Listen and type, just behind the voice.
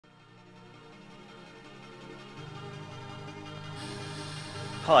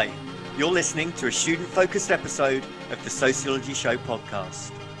Hi, you're listening to a student-focused episode of the Sociology Show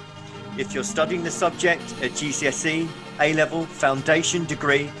podcast. If you're studying the subject at GCSE, A-level, foundation,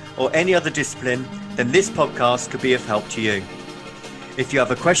 degree, or any other discipline, then this podcast could be of help to you. If you have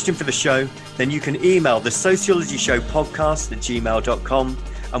a question for the show, then you can email the thesociologyshowpodcast at gmail.com,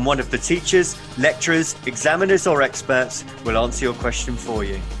 and one of the teachers, lecturers, examiners, or experts will answer your question for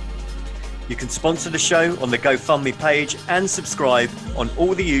you. You can sponsor the show on the GoFundMe page and subscribe on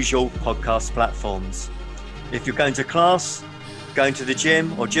all the usual podcast platforms. If you're going to class, going to the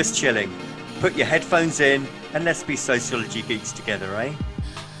gym, or just chilling, put your headphones in and let's be sociology geeks together, eh?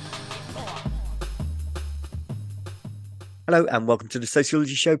 Hello and welcome to the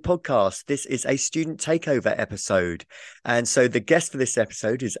Sociology Show podcast. This is a student takeover episode. And so the guest for this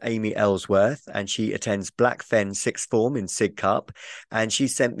episode is Aimee Elsworth, and she attends Blackfen sixth form in Sidcup. And she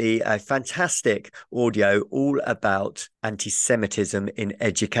sent me a fantastic audio all about anti-Semitism in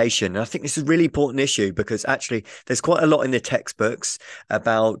education. And I think this is a really important issue because actually there's quite a lot in the textbooks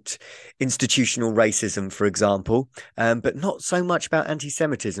about institutional racism, for example, but not so much about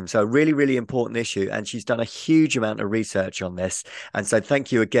anti-Semitism. So a really, really important issue. And she's done a huge amount of research on this. And so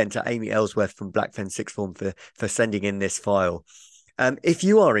thank you again to Aimee Elsworth from Blackfen sixth form for sending in this file. If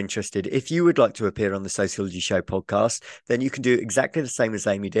you are interested, if you would like to appear on the Sociology Show podcast, then you can do exactly the same as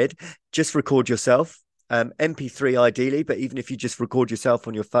Aimee did. Just record yourself. MP3 ideally, but even if you just record yourself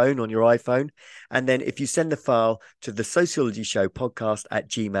on your phone, on your iPhone, and then if you send the file to the thesociologyshowpodcast at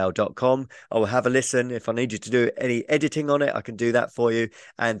gmail.com, I will have a listen. If I need you to do any editing on it, I can do that for you,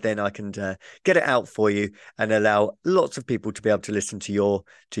 and then I can get it out for you and allow lots of people to be able to listen to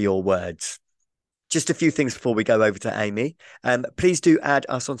your words. Just a few things before we go over to Aimee. Please do add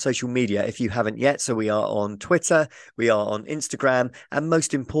us on social media if you haven't yet. So we are on Twitter, we are on Instagram, and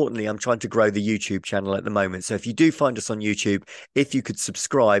most importantly, I'm trying to grow the YouTube channel at the moment. So if you do find us on YouTube, if you could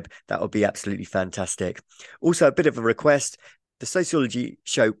subscribe, that would be absolutely fantastic. Also, a bit of a request. The Sociology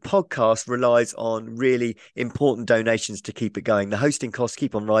Show podcast relies on really important donations to keep it going. The hosting costs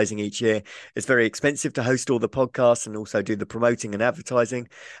keep on rising each year. It's very expensive to host all the podcasts and also do the promoting and advertising.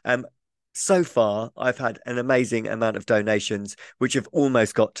 So far, I've had an amazing amount of donations, which have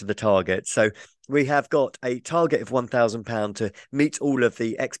almost got to the target. So we have got a target of £1,000 to meet all of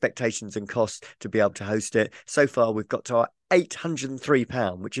the expectations and costs to be able to host it. So far, we've got to our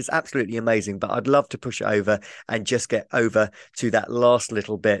 £803, which is absolutely amazing. But I'd love to push it over and just get over to that last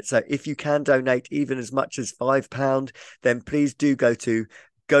little bit. So if you can donate even as much as £5, then please do go to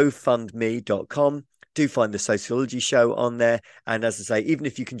gofundme.com. Do find the Sociology Show on there. And as I say, even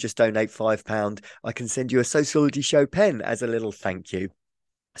if you can just donate £5, I can send you a Sociology Show pen as a little thank you.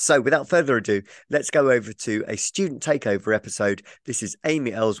 So without further ado, let's go over to a student takeover episode. This is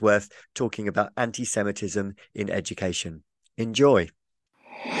Aimee Elsworth talking about anti-Semitism in education. Enjoy.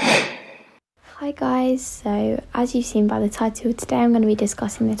 Hi guys, so as you've seen by the title, today I'm going to be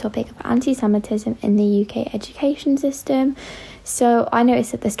discussing the topic of anti-Semitism in the UK education system. So I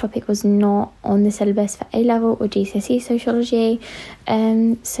noticed that this topic was not on the syllabus for A-level or GCSE sociology.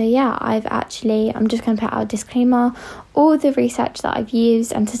 So yeah, I'm just going to put out a disclaimer. All the research that I've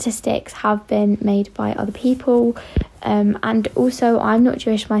used and statistics have been made by other people. And also I'm not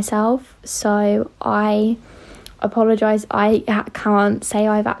Jewish myself, so I apologise. I can't say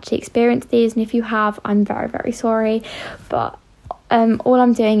I've actually experienced these, and if you have, I'm very, very sorry. But all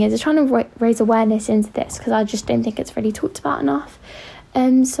I'm doing is trying to raise awareness into this because I just don't think it's really talked about enough.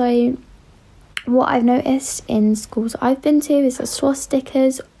 So what I've noticed in schools I've been to is that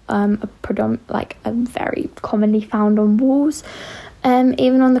swastikas are very commonly found on walls.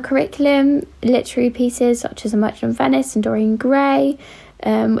 Even on the curriculum, literary pieces such as A Merchant of Venice and Dorian Gray,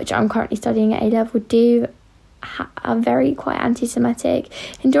 which I'm currently studying at A-level, are very quite anti-Semitic.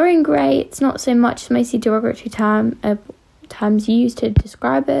 In Dorian Gray, it's not so much, it's mostly derogatory terms used to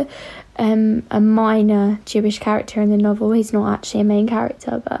describe a minor Jewish character in the novel. He's not actually a main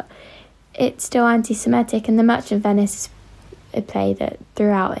character, but it's still anti-Semitic. And The Merchant of Venice is a play that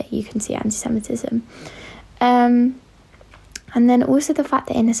throughout it you can see anti-Semitism. And then also the fact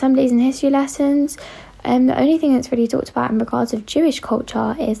that in assemblies and history lessons, the only thing that's really talked about in regards of Jewish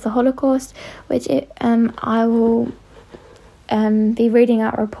culture is the Holocaust, which I will be reading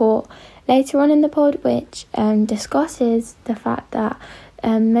out a report later on in the pod, which discusses the fact that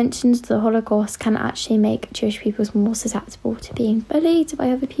mentions of the Holocaust can actually make Jewish peoples more susceptible to being bullied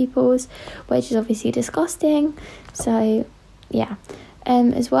by other peoples, which is obviously disgusting. So yeah,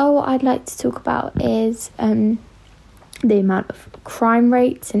 as well, what I'd like to talk about is the amount of crime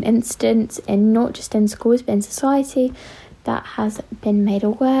rates and incidents in not just in schools but in society that has been made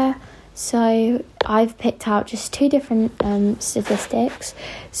aware. So I've picked out just two different statistics.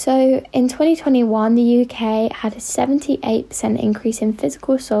 So in 2021, the UK had a 78% increase in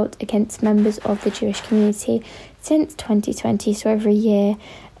physical assault against members of the Jewish community since 2020. So every year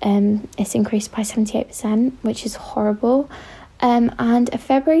it's increased by 78%, which is horrible. And a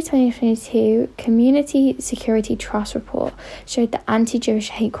February 2022 Community Security Trust report showed that anti-Jewish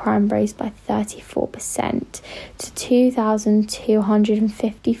hate crime rose by 34% to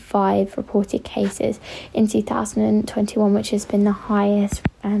 2,255 reported cases in 2021, which has been the highest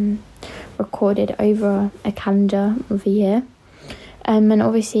recorded over a calendar of a year. And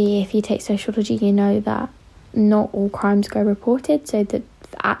obviously, if you take sociology, you know that not all crimes go reported, so the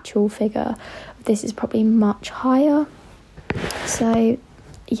actual figure of this is probably much higher. So,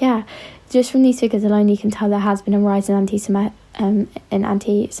 yeah, just from these figures alone, you can tell there has been a rise in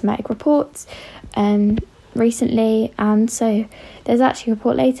anti-Semitic reports recently. And so there's actually a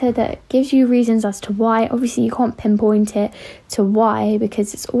report later that gives you reasons as to why. Obviously, you can't pinpoint it to why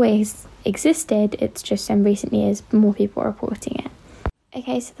because it's always existed. It's just in recent years, more people are reporting it.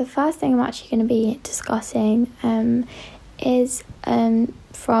 Okay, so the first thing I'm actually going to be discussing is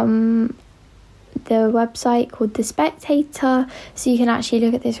from the website called The Spectator, so you can actually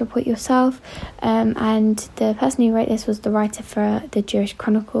look at this report yourself, and the person who wrote this was the writer for the Jewish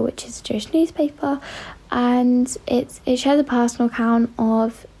Chronicle, which is a Jewish newspaper, and it shares a personal account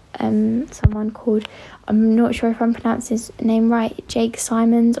of someone called, I'm not sure if I'm pronouncing his name right, Jake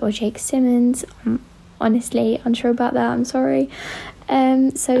Simmons or Jake Simmons. I'm honestly unsure about that, I'm sorry.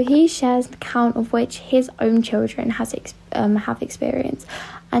 So he shares an account of which his own children have experienced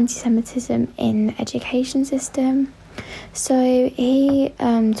anti-Semitism in the education system. So he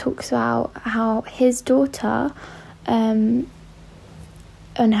talks about how his daughter, on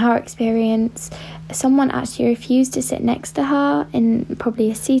her experience, someone actually refused to sit next to her in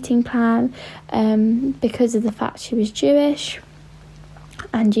probably a seating plan because of the fact she was Jewish.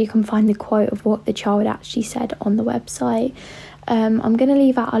 And you can find the quote of what the child actually said on the website. I'm going to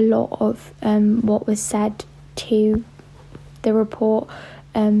leave out a lot of what was said to the report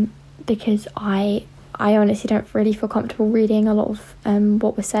because I honestly don't really feel comfortable reading a lot of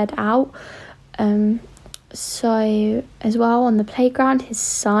what was said out. So as well, on the playground, his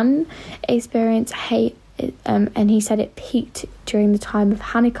son experienced hate, and he said it peaked during the time of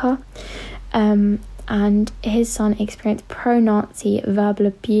Hanukkah. And his son experienced pro-Nazi verbal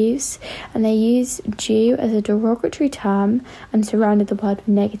abuse, and they used Jew as a derogatory term and surrounded the word with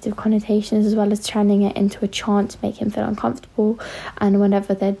negative connotations, as well as turning it into a chant to make him feel uncomfortable. And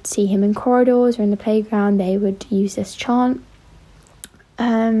whenever they'd see him in corridors or in the playground, they would use this chant.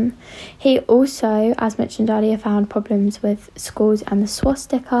 He also, as mentioned earlier, found problems with schools and the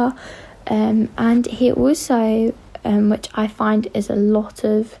swastika, and he also, which I find is a lot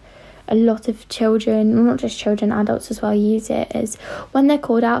of children, well, not just children, adults as well, use it, is when they're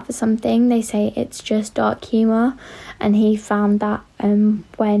called out for something, they say it's just dark humour. And he found that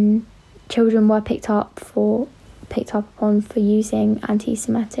when children were picked up upon for using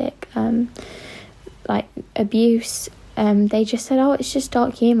anti-Semitic like abuse, they just said, oh, it's just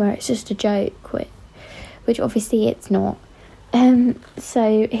dark humour, it's just a joke, which obviously it's not.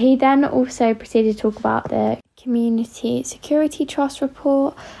 So he then also proceeded to talk about the Community Security Trust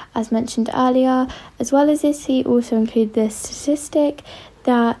report, as mentioned earlier. As well as this, he also included the statistic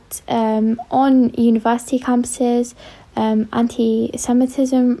that on university campuses,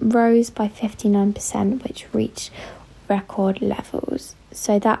 anti-Semitism rose by 59%, which reached record levels.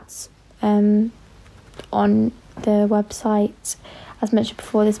 So that's on the website, as mentioned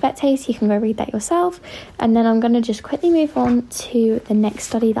before, The Spectator. You can go read that yourself. And then I'm going to just quickly move on to the next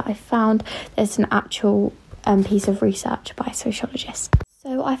study that I found. There's an actual piece of research by sociologists.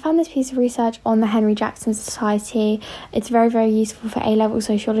 So I found this piece of research on the Henry Jackson Society. It's very, very useful for A-level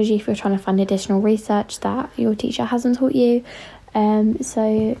sociology if you're trying to find additional research that your teacher hasn't taught you.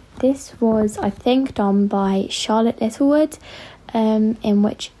 So this was, I think, done by Charlotte Littlewood, in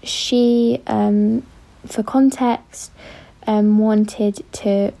which she, for context, wanted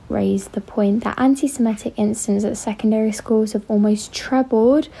to raise the point that anti-Semitic incidents at secondary schools have almost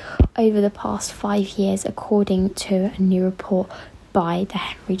trebled over the past 5 years, according to a new report by the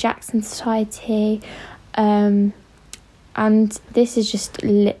Henry Jackson Society. And this is just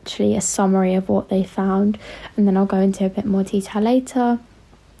literally a summary of what they found, and then I'll go into a bit more detail later.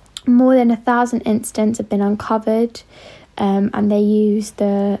 More than 1,000 incidents have been uncovered, and they use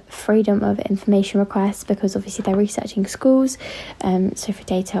the freedom of information requests because obviously they're researching schools, so for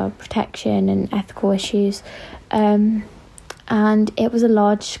data protection and ethical issues. And it was a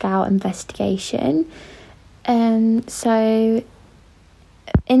large-scale investigation. So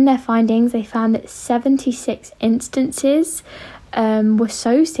In their findings, they found that 76 instances were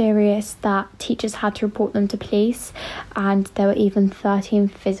so serious that teachers had to report them to police, and there were even 13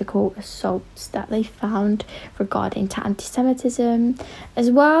 physical assaults that they found regarding to anti-Semitism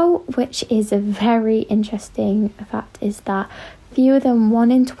as well, which is a very interesting fact, is that fewer than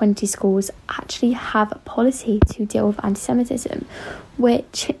 1 in 20 schools actually have a policy to deal with anti-Semitism,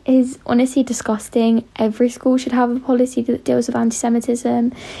 which is honestly disgusting. Every school should have a policy that deals with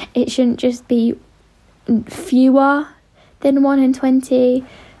anti-Semitism. It shouldn't just be fewer than 1 in 20.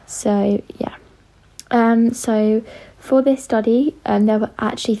 So yeah. So for this study, there were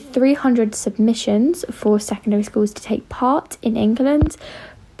actually 300 submissions for secondary schools to take part in England,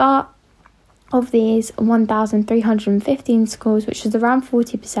 but of these, 1,315 schools, which was around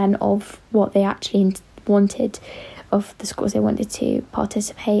 40% of what they actually wanted, of the schools they wanted to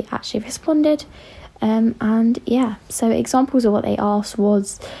participate, actually responded. And yeah, so examples of what they asked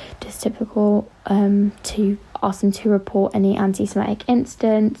was just typical, to ask them to report any anti-Semitic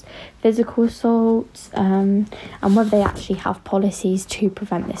incidents, physical assaults, and whether they actually have policies to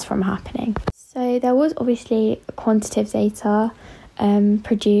prevent this from happening. So there was obviously quantitative data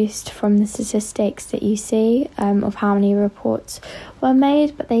produced from the statistics that you see of how many reports were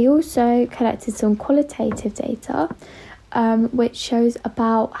made, but they also collected some qualitative data which shows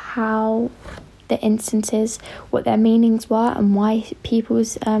about how the instances, what their meanings were and why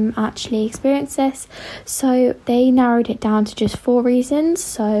people's actually experienced this. So they narrowed it down to just 4 reasons.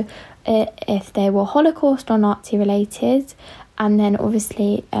 So if they were Holocaust or Nazi related, and then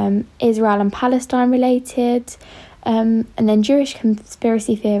obviously Israel and Palestine related, and then Jewish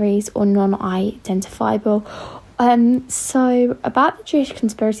conspiracy theories or non-identifiable. So about the Jewish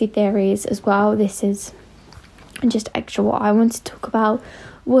conspiracy theories as well, this is just extra what I wanted to talk about,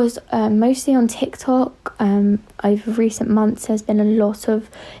 was mostly on TikTok. Over recent months there's been a lot of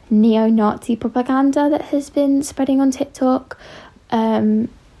neo-Nazi propaganda that has been spreading on TikTok. I'm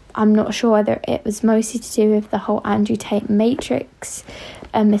not sure whether it was mostly to do with the whole Andrew Tate Matrix,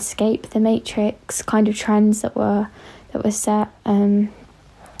 escape the Matrix kind of trends that were set.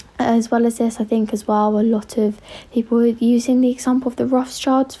 As well as this, I think as well, a lot of people were using the example of the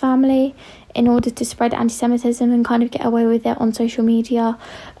Rothschilds family in order to spread anti-Semitism and kind of get away with it on social media.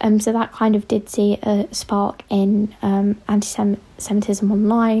 So that kind of did see a spark in anti-Semitism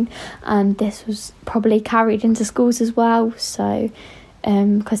online, and this was probably carried into schools as well. So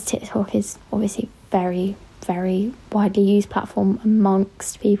because TikTok is obviously very, very widely used platform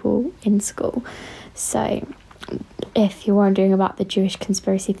amongst people in school. So if you're wondering about the Jewish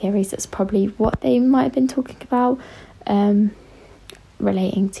conspiracy theories, that's probably what they might have been talking about,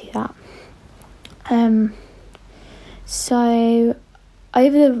 relating to that. So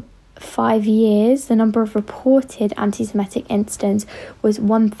over the 5 years, the number of reported anti-Semitic incidents was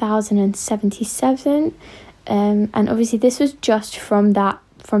 1,077, and obviously this was just from that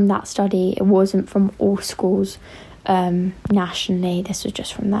study. It wasn't from all schools nationally. This was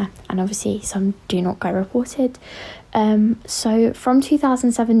just from there, and obviously some do not go reported. So from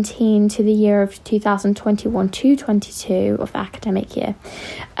 2017 to the year of 2021-22 of the academic year,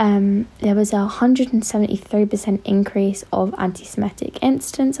 there was a 173% increase of anti-Semitic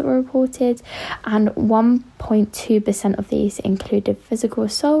incidents that were reported, and 1.2% of these included physical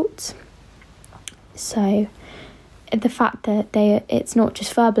assaults. So the fact that it's not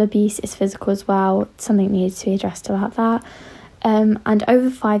just verbal abuse, it's physical as well, something needs to be addressed about that. And over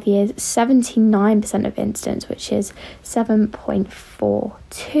 5 years, 79% of incidents, which is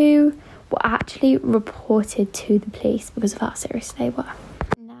 7.42, were actually reported to the police because of how serious they were.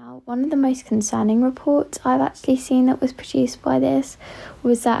 Now, one of the most concerning reports I've actually seen that was produced by this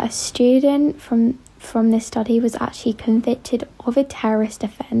was that a student from this study was actually convicted of a terrorist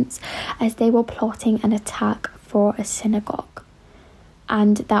offence as they were plotting an attack for a synagogue,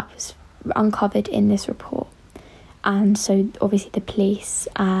 and that was uncovered in this report. And so obviously the police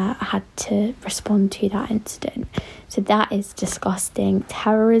had to respond to that incident. So that is disgusting.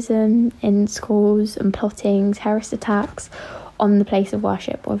 Terrorism in schools and plotting terrorist attacks on the place of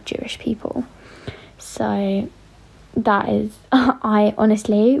worship of Jewish people. So that is, I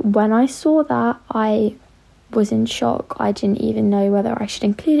honestly, when I saw that, I was in shock. I didn't even know whether I should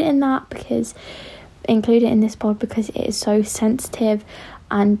include it in this pod because it is so sensitive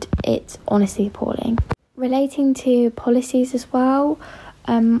and it's honestly appalling. Relating to policies as well,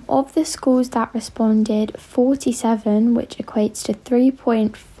 of the schools that responded, 47, which equates to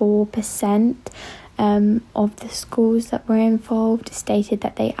 3.4%, of the schools that were involved stated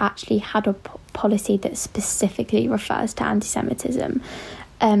that they actually had a policy that specifically refers to anti-Semitism.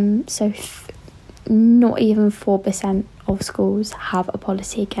 So not even 4% of schools have a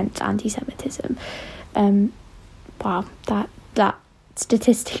policy against anti-Semitism. Wow, that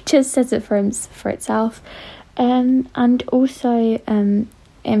statistic just says it for itself. And also in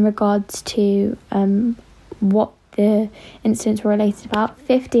regards to what the incidents were related about,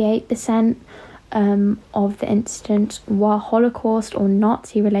 58% of the incidents were Holocaust or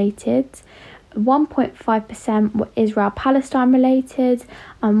Nazi related, 1.5% were Israel-Palestine related,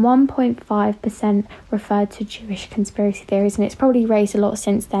 and 1.5% referred to Jewish conspiracy theories. And it's probably raised a lot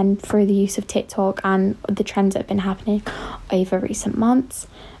since then through the use of TikTok and the trends that have been happening over recent months.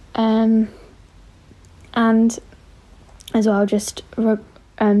 And as well, just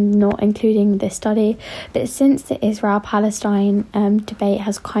not including this study, but since the Israel-Palestine debate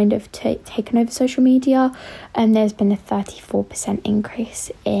has kind of taken over social media, there's been a 34% increase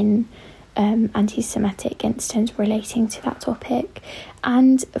in anti-Semitic incidents relating to that topic.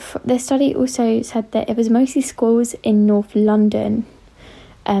 And the study also said that it was mostly schools in North London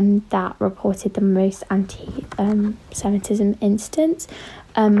that reported the most anti-Semitism incidents.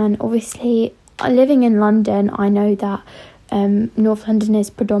 And obviously, living in London, I know that North London is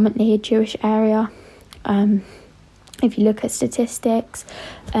predominantly a Jewish area. If you look at statistics,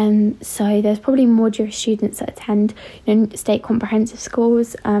 so there's probably more Jewish students that attend state comprehensive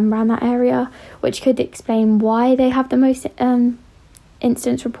schools around that area, which could explain why they have the most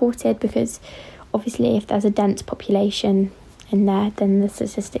incidents reported, because obviously if there's a dense population in there, then the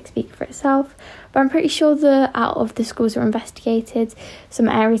statistics speak for itself. But I'm pretty sure that out of the schools that were investigated, some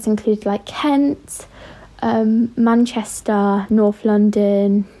areas included like Kent, Manchester, North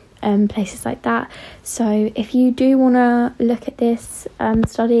London, places like that. So if you do want to look at this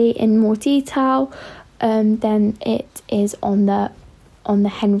study in more detail, then it is on the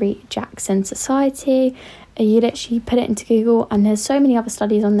Henry Jackson Society. You literally put it into Google, and there's so many other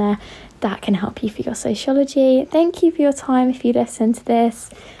studies on there that can help you for your sociology. Thank you for your time if you listen to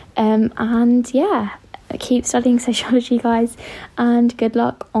this, and yeah, keep studying sociology, guys, and good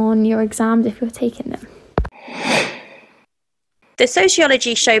luck on your exams if you're taking them. The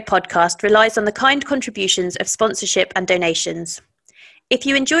Sociology Show podcast relies on the kind contributions of sponsorship and donations. If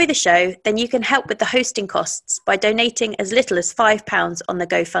you enjoy the show, then you can help with the hosting costs by donating as little as £5 on the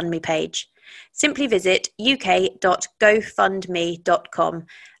GoFundMe page. Simply visit uk.gofundme.com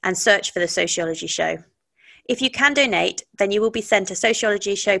and search for The Sociology Show. If you can donate, then you will be sent a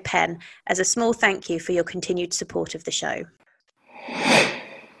Sociology Show pen as a small thank you for your continued support of the show.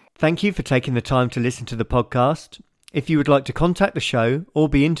 Thank you for taking the time to listen to the podcast. If you would like to contact the show or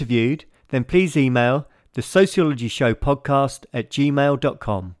be interviewed, then please email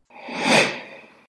thesociologyshowpodcast@gmail.com.